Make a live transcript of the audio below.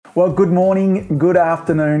Well, good morning, good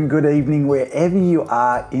afternoon, good evening, wherever you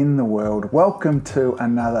are in the world. Welcome to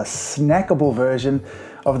another snackable version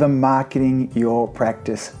of the Marketing Your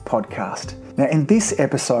Practice podcast. Now, in this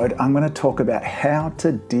episode, I'm going to talk about how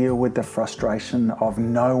to deal with the frustration of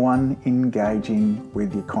no one engaging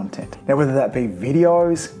with your content. Now, whether that be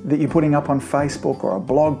videos that you're putting up on Facebook or a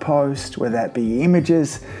blog post, whether that be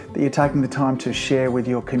images that you're taking the time to share with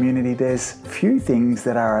your community, there's few things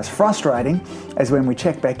that are as frustrating as when we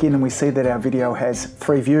check back in and we see that our video has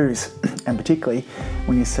 3 views, and particularly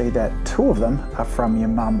when you see that 2 of them are from your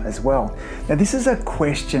mum as well. Now, this is a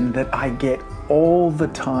question that I get all the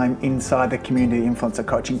time inside the Community Influencer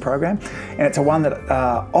Coaching Program, and it's a one that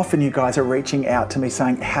often you guys are reaching out to me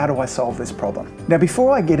saying, how do I solve this problem? Now,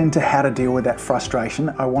 before I get into how to deal with that frustration,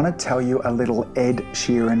 I want to tell you a little Ed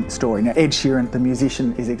Sheeran story. Now, Ed Sheeran, the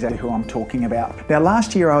musician, is exactly who I'm talking about. Now,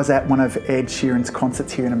 last year I was at one of Ed Sheeran's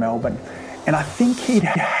concerts here in Melbourne, and I think he'd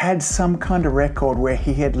had some kind of record where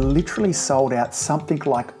he had literally sold out something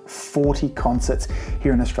like 40 concerts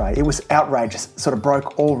here in Australia. It was outrageous, sort of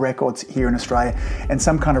broke all records here in Australia and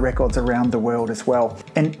some kind of records around the world as well.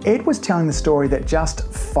 And Ed was telling the story that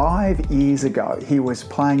just 5 years ago, he was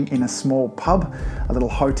playing in a small pub, a little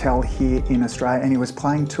hotel here in Australia, and he was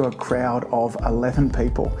playing to a crowd of 11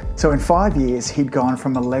 people. So in 5 years, he'd gone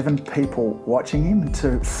from 11 people watching him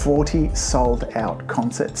to 40 sold out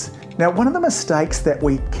concerts. Now, one of the mistakes that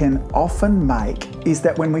we can often make is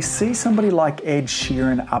that when we see somebody like Ed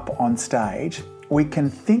Sheeran up on stage, we can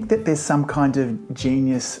think that there's some kind of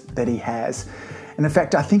genius that he has. And in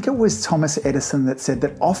fact, I think it was Thomas Edison that said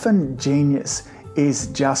that often genius is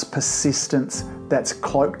just persistence that's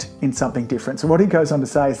cloaked in something different. So what he goes on to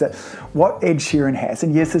say is that what Ed Sheeran has,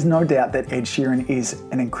 and yes, there's no doubt that Ed Sheeran is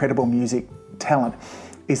an incredible music talent,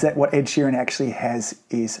 is that what Ed Sheeran actually has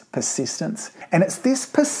is persistence. And it's this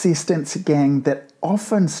persistence, gang, that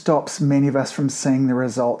often stops many of us from seeing the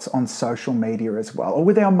results on social media as well, or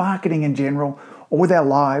with our marketing in general, or with our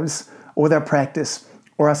lives, or with our practice,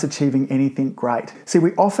 or us achieving anything great. See,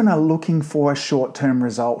 we often are looking for a short-term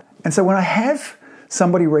result. And so when I have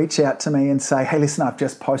somebody reach out to me and say, hey, listen, I've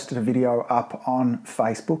just posted a video up on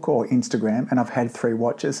Facebook or Instagram and I've had 3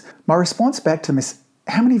 watches, my response back to them is,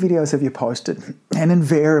 how many videos have you posted? And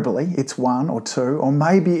invariably, it's 1 or 2, or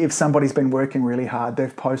maybe if somebody's been working really hard,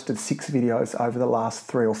 they've posted 6 videos over the last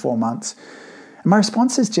 3 or 4 months. And my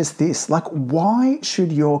response is just this, like, why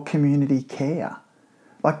should your community care?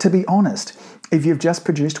 Like, to be honest, if you've just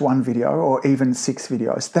produced 1 video or even 6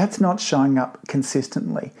 videos, that's not showing up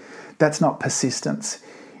consistently. That's not persistence.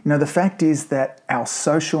 You know, the fact is that our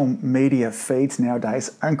social media feeds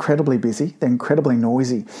nowadays are incredibly busy. They're incredibly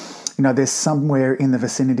noisy. You know, there's somewhere in the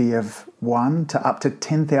vicinity of 1 to up to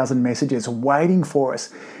 10,000 messages waiting for us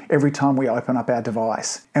every time we open up our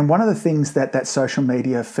device. And one of the things that that social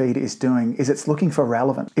media feed is doing is it's looking for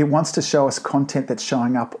relevance. It wants to show us content that's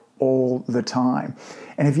showing up all the time.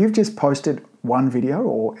 And if you've just posted 1 video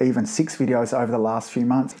or even 6 videos over the last few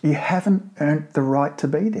months, you haven't earned the right to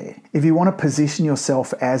be there. If you want to position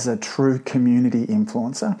yourself as a true community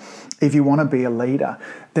influencer, if you want to be a leader,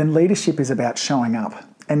 then leadership is about showing up.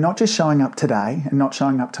 And not just showing up today and not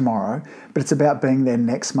showing up tomorrow, but it's about being there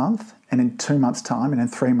next month and in 2 months' time and in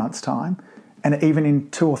 3 months' time and even in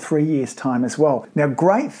 2 or 3 years' time as well. Now,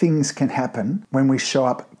 great things can happen when we show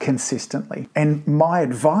up consistently. And my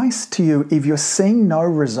advice to you, if you're seeing no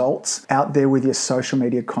results out there with your social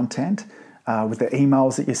media content, with the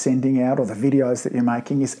emails that you're sending out or the videos that you're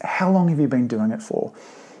making, is how long have you been doing it for?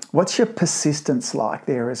 What's your persistence like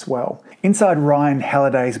there as well? Inside Ryan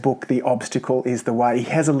Halliday's book, The Obstacle is the Way, he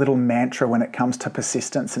has a little mantra when it comes to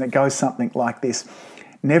persistence, and it goes something like this: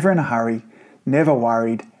 never in a hurry, never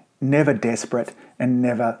worried, never desperate, and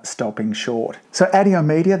never stopping short. So Addio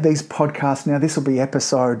Media, these podcasts now, this will be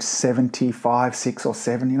episode 75, 6 or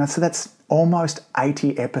 7, so that's almost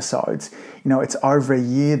 80 episodes. It's over a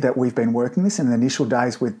year that we've been working this in the initial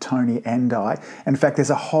days with Tony and I. In fact, there's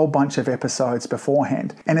a whole bunch of episodes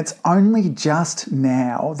beforehand. And it's only just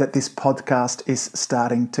now that this podcast is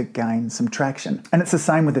starting to gain some traction. And it's the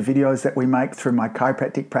same with the videos that we make through my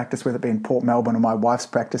chiropractic practice, whether it be in Port Melbourne or my wife's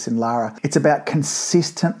practice in Lara. It's about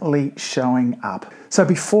consistently showing up. So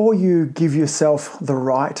before you give yourself the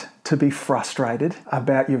right to be frustrated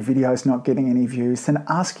about your videos not getting any views, then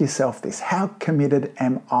ask yourself this: how committed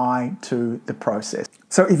am I to the process?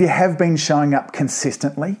 So if you have been showing up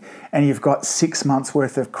consistently and you've got 6 months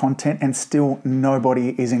worth of content and still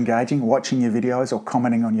nobody is engaging, watching your videos or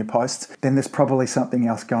commenting on your posts, then there's probably something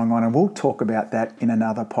else going on, and we'll talk about that in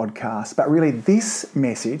another podcast. But really, this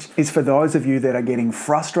message is for those of you that are getting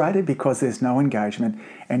frustrated because there's no engagement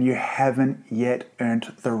and you haven't yet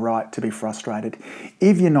earned the right to be frustrated.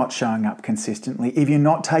 If you're not showing up consistently, if you're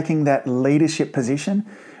not taking that leadership position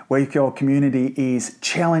where your community is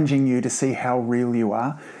challenging you to see how real you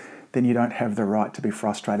are, then you don't have the right to be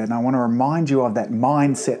frustrated. And I want to remind you of that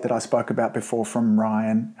mindset that I spoke about before from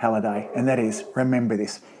Ryan Halliday. And that is, remember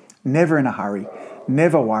this: never in a hurry,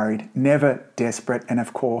 never worried, never desperate, and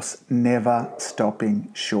of course, never stopping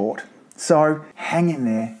short. So hang in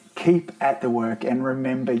there, keep at the work, and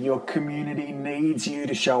remember, your community needs you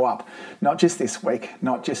to show up. Not just this week,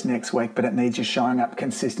 not just next week, but it needs you showing up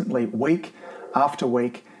consistently week after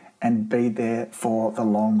week, and be there for the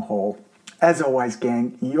long haul. As always,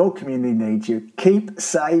 gang, your community needs you. Keep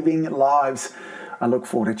saving lives. I look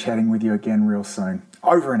forward to chatting with you again real soon.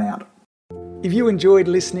 Over and out. If you enjoyed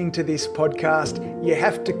listening to this podcast, you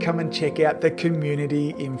have to come and check out the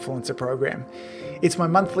Community Influencer Program. It's my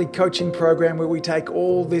monthly coaching program where we take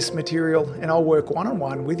all this material and I'll work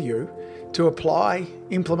one-on-one with you to apply,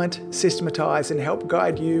 implement, systematize, and help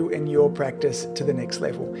guide you and your practice to the next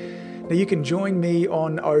level. Now you can join me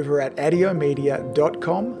on over at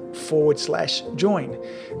adiomedia.com/join.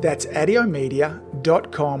 That's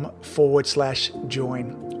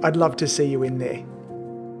adiomedia.com/join. I'd love to see you in there.